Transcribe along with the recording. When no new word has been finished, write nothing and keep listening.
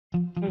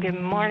Good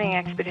morning,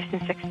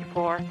 Expedition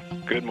 64.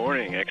 Good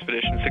morning,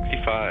 Expedition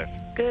 65.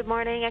 Good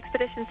morning,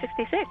 Expedition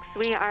 66.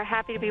 We are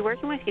happy to be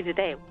working with you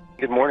today.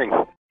 Good morning.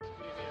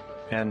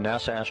 And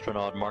NASA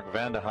astronaut Mark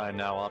Vande Hei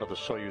now out of the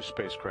Soyuz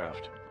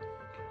spacecraft.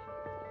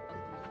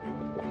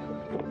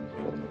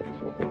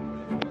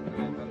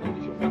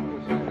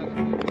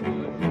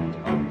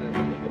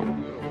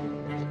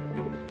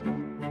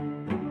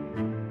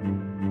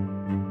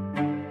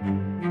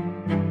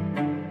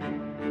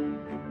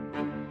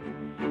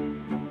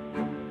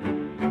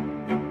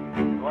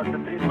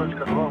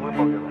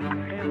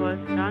 It was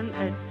done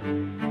at...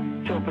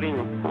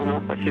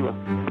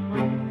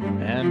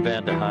 And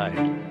Vande Hei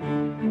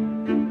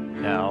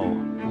now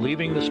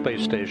leaving the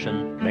space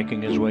station,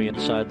 making his way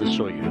inside the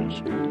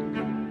Soyuz.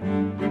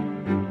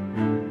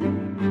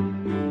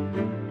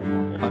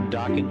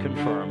 Undocking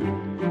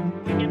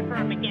confirmed.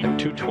 Confirm again. At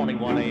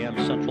 2:21 a.m.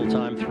 Central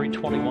Time,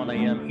 3:21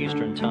 a.m.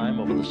 Eastern Time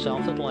over the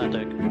South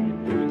Atlantic,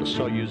 the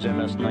Soyuz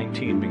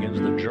MS-19 begins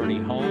the journey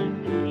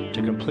home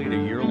to complete a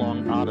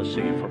year-long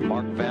odyssey for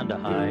Mark Vande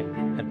Hei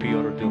and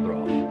Pyotr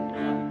Dubrov.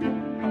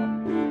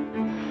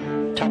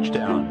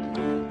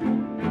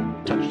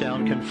 Touchdown.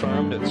 Touchdown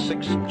confirmed at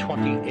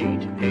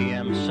 6:28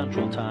 a.m.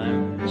 Central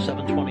Time,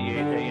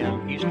 7:28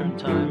 a.m. Eastern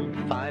Time,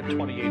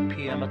 5:28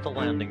 p.m. at the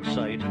landing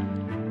site.